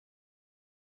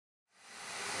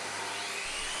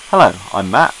Hello, I'm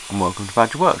Matt and welcome to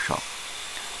Badger Workshop.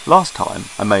 Last time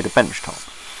I made a bench top.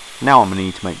 Now I'm going to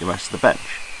need to make the rest of the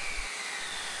bench.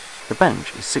 The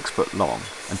bench is 6 foot long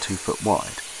and 2 foot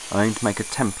wide, and I need to make a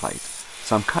template,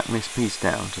 so I'm cutting this piece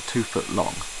down to 2 foot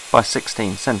long by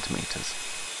 16 centimeters.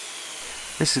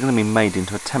 This is going to be made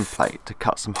into a template to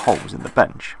cut some holes in the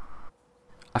bench.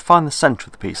 I find the centre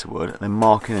of the piece of wood and then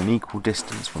mark in an equal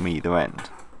distance from either end.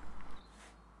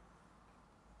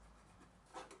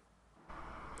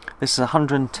 This is a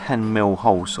 110mm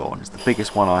hole saw and it's the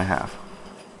biggest one I have.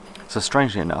 So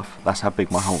strangely enough, that's how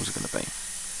big my holes are going to be.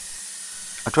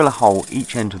 I drill a hole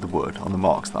each end of the wood on the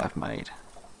marks that I've made.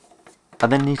 I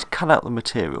then need to cut out the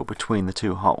material between the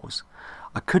two holes.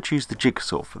 I could use the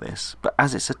jigsaw for this, but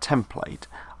as it's a template,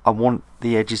 I want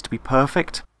the edges to be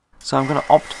perfect, so I'm going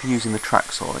to opt for using the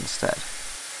track saw instead.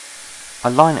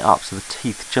 I line it up so the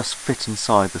teeth just fit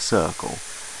inside the circle,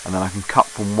 and then I can cut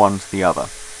from one to the other.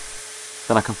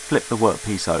 Then I can flip the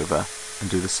workpiece over and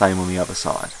do the same on the other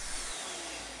side.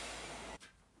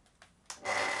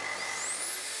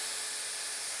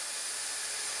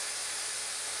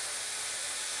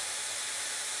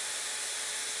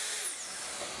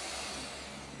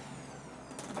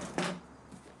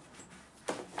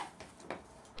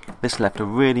 This left a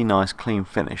really nice clean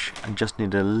finish and just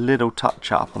needed a little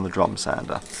touch up on the drum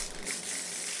sander.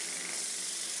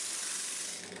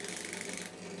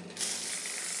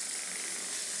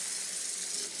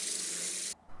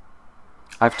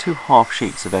 I have 2 half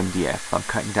sheets of MDF I'm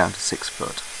cutting down to 6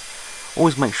 foot.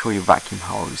 Always make sure your vacuum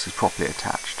hose is properly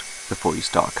attached before you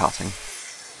start cutting.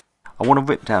 I want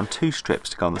to rip down 2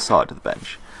 strips to go on the side of the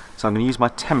bench, so I'm going to use my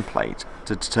template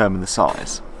to determine the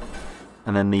size,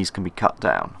 and then these can be cut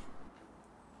down.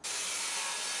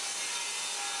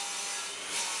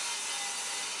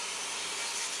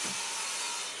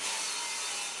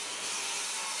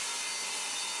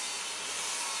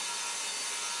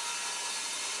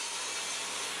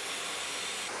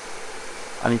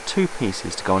 I need 2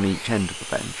 pieces to go on each end of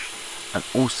the bench, and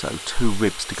also 2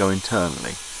 ribs to go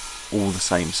internally, all the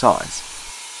same size.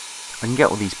 I can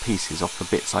get all these pieces off the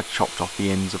bits I chopped off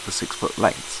the ends of the 6 foot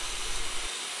lengths,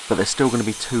 but they're still going to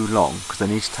be too long because I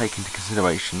need to take into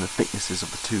consideration the thicknesses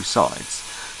of the 2 sides,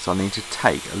 so I need to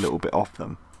take a little bit off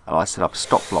them, and I set up a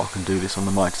stop block and do this on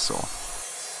the miter saw.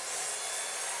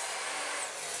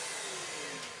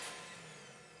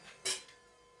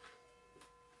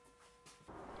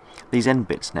 These end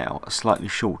bits now are slightly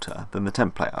shorter than the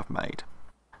template I've made,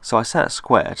 so I set a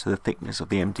square to the thickness of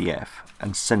the MDF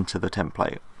and centre the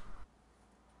template.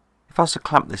 If I was to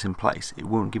clamp this in place, it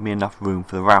wouldn't give me enough room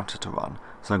for the router to run,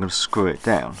 so I'm going to screw it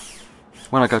down.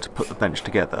 When I go to put the bench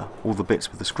together, all the bits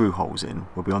with the screw holes in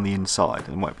will be on the inside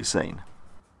and won't be seen.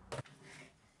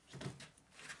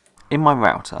 In my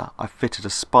router, I've fitted a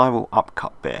spiral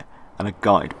upcut bit and a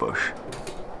guide bush.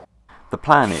 The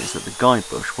plan is that the guide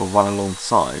bush will run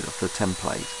alongside of the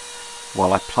template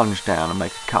while I plunge down and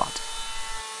make a cut.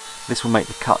 This will make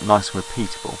the cut nice and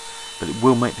repeatable, but it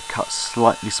will make the cut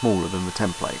slightly smaller than the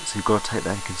template, so you've got to take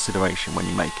that into consideration when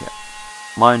you make it.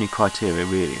 My only criteria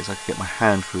really is I can get my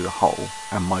hand through the hole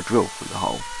and my drill through the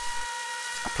hole.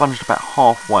 I plunged about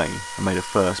halfway and made a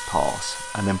first pass,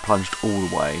 and then plunged all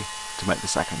the way to make the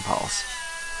second pass.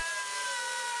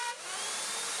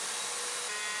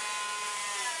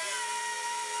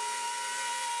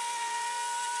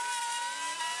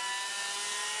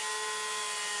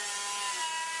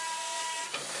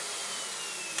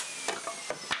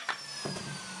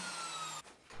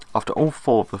 After all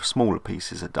 4 of the smaller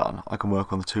pieces are done, I can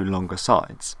work on the 2 longer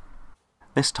sides.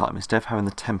 This time, instead of having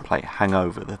the template hang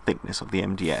over the thickness of the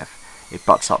MDF, it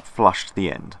butts up flush to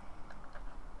the end.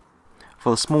 For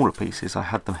the smaller pieces I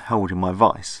had them held in my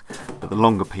vise, but the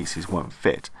longer pieces won't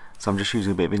fit, so I'm just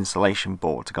using a bit of insulation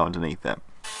board to go underneath it.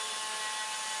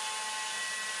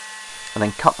 I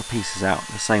then cut the pieces out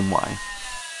the same way,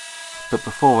 but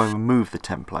before I remove the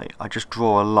template I just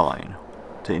draw a line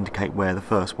to indicate where the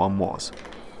first one was.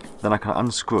 Then I can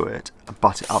unscrew it and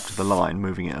butt it up to the line,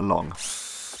 moving it along.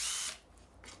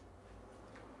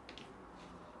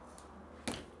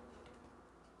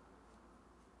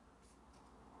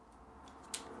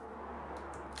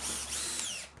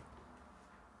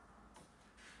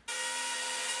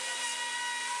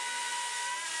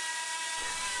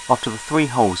 After the 3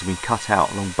 holes have been cut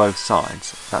out along both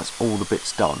sides, that's all the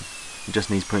bits done. It just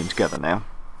needs putting together now.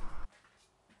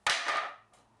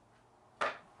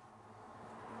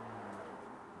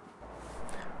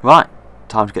 Right,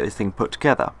 time to get this thing put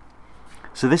together.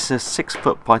 So this is a 6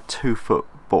 foot by 2 foot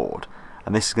board,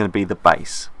 and this is going to be the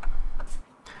base.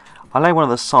 I lay one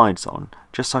of the sides on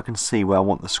just so I can see where I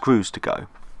want the screws to go.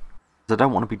 I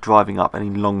don't want to be driving up any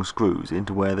long screws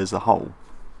into where there's a hole.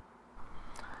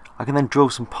 I can then drill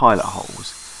some pilot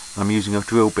holes, and I'm using a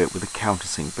drill bit with a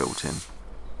countersink built in.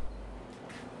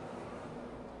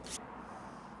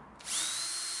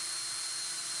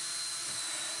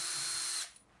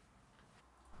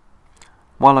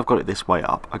 While I've got it this way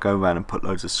up, I go around and put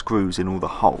loads of screws in all the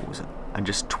holes and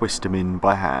just twist them in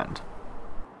by hand.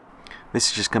 This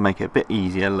is just going to make it a bit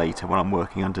easier later when I'm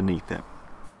working underneath it.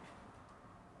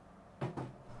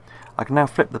 I can now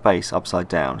flip the base upside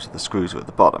down so the screws are at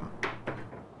the bottom.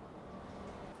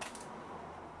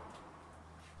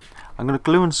 I'm going to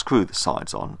glue and screw the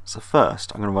sides on, so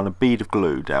first I'm going to run a bead of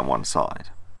glue down one side.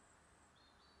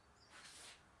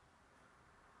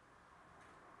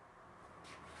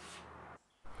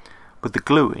 With the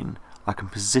glue in, I can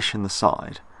position the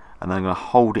side, and then I'm going to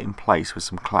hold it in place with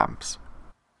some clamps.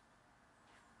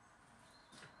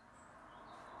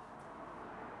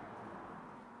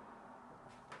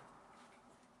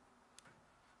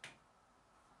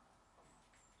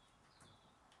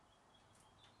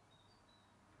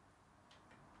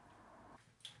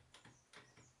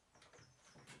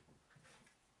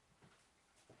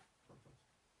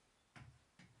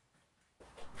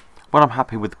 When I'm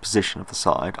happy with the position of the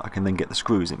side, I can then get the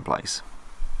screws in place.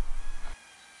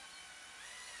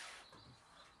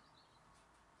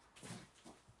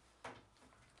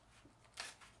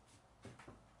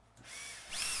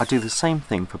 I do the same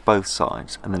thing for both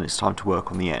sides, and then it's time to work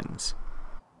on the ends.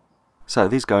 So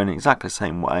these go in exactly the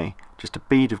same way, just a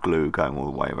bead of glue going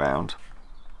all the way around,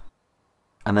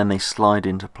 and then they slide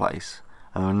into place,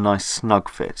 and they're a nice snug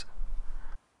fit.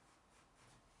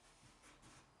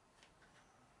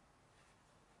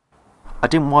 I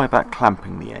didn't worry about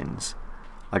clamping the ends,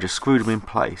 I just screwed them in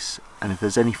place, and if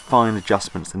there's any fine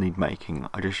adjustments that need making,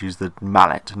 I just use the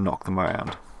mallet to knock them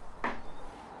around.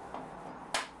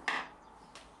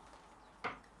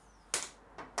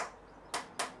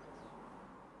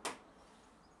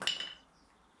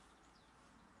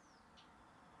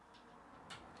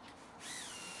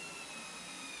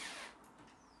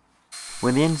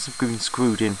 When the ends have been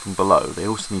screwed in from below, they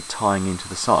also need tying into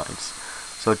the sides.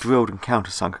 So I drilled and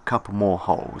countersunk a couple more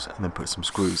holes and then put some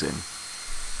screws in.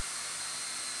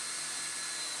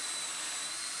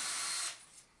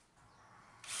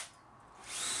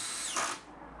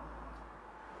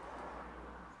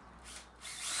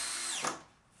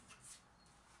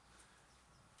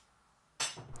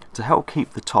 To help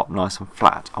keep the top nice and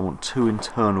flat, I want two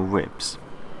internal ribs.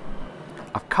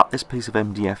 I've cut this piece of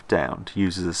MDF down to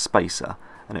use as a spacer,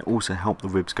 and it also helped the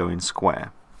ribs go in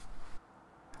square.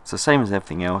 So same as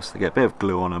everything else, they get a bit of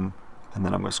glue on them, and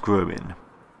then I'm going to screw them in.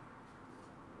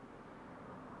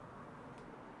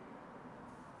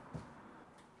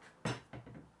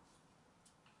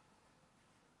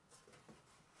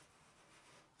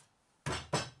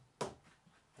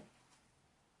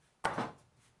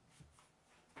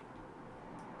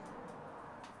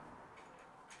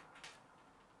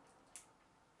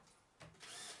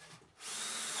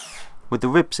 With the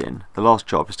ribs in, the last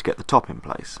job is to get the top in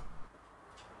place.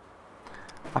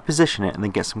 I position it and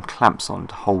then get some clamps on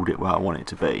to hold it where I want it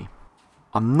to be.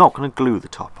 I'm not going to glue the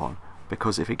top on,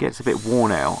 because if it gets a bit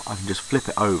worn out I can just flip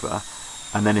it over,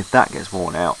 and then if that gets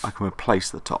worn out I can replace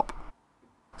the top.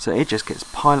 So it just gets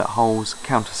pilot holes,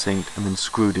 countersinked and then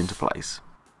screwed into place.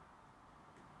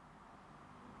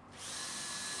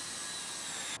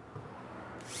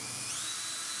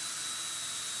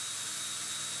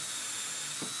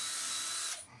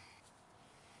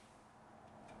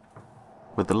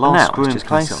 With the last screw in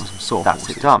place, that's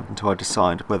it done, until I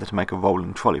decide whether to make a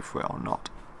rolling trolley for it or not.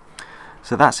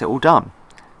 So that's it all done.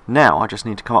 Now I just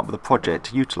need to come up with a project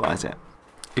to utilise it.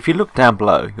 If you look down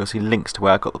below, you'll see links to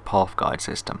where I got the Parf guide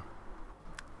system.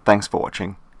 Thanks for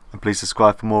watching, and please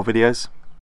subscribe for more videos.